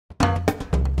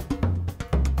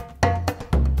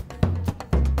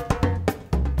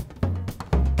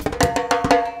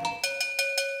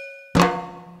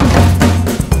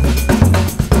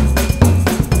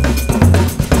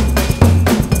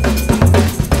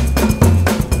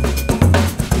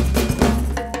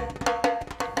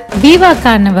Viva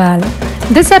Carnival!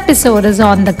 This episode is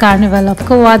on the Carnival of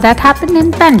Goa that happened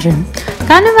in Panjim.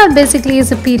 Carnival basically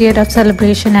is a period of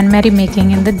celebration and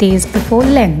merrymaking in the days before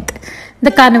Lent.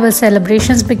 The Carnival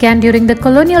celebrations began during the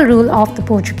colonial rule of the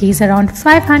Portuguese around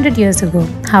 500 years ago.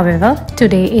 However,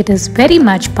 today it is very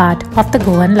much part of the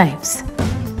Goan lives.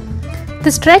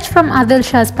 The stretch from Adil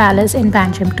Shah's palace in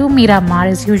Panjim to Miramar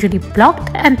is usually blocked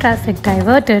and traffic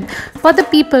diverted for the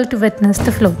people to witness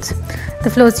the floats. The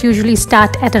floats usually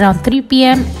start at around 3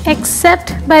 p.m.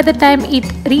 except by the time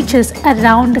it reaches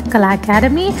around Kala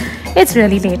Academy, it's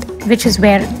really late, which is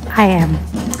where I am.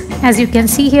 As you can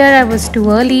see here, I was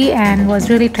too early and was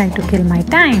really trying to kill my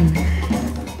time.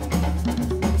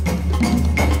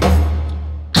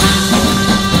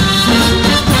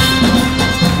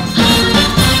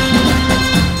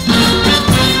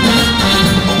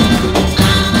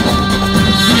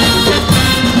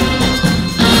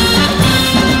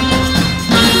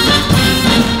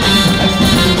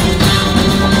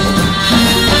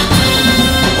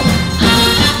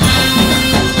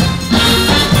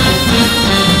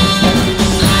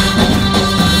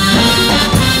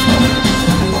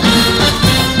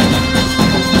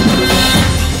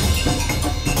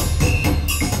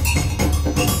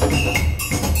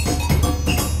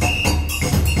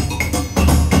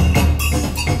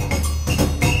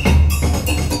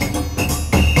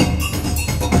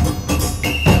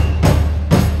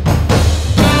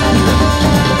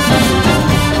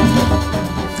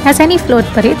 As any float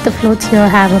parade, the floats here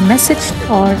have a message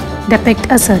or depict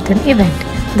a certain event.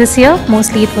 This year,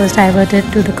 mostly it was diverted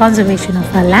to the conservation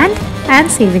of our land and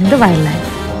saving the wildlife.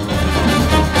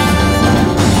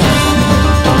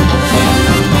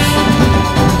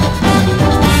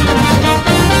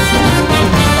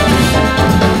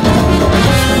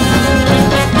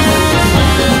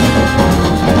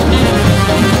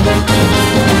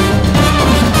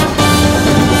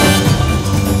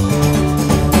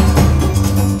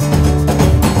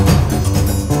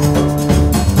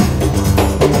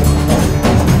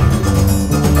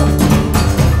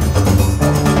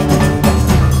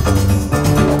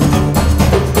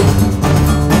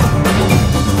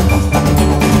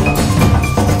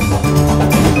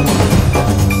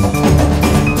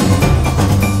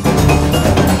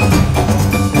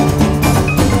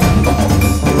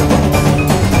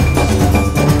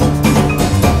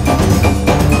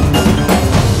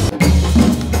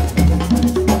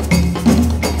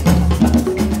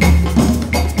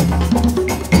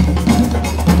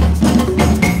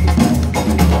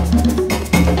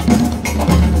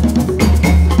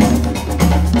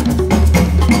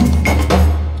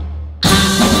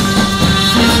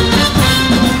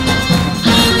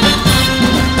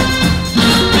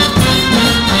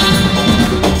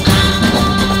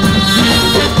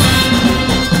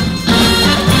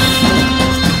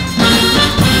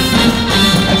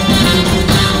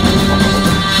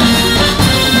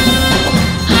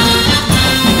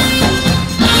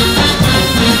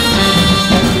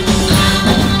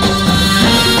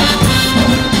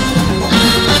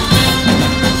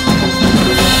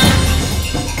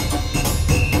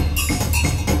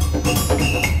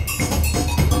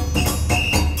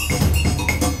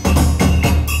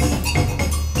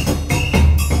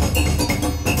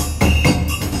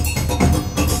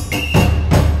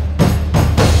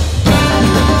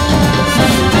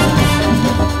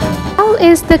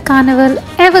 Is the carnival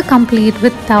ever complete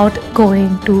without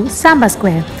going to Samba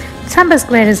Square? Samba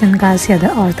Square is in Garcia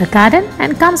or the garden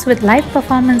and comes with live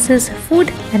performances, food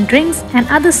and drinks and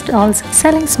other stalls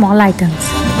selling small items.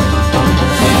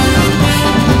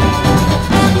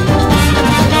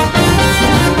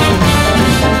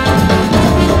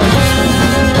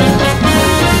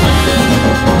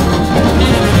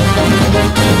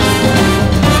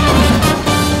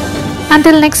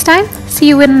 Until next time, see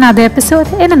you in another episode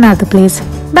in another place.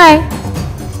 Bye.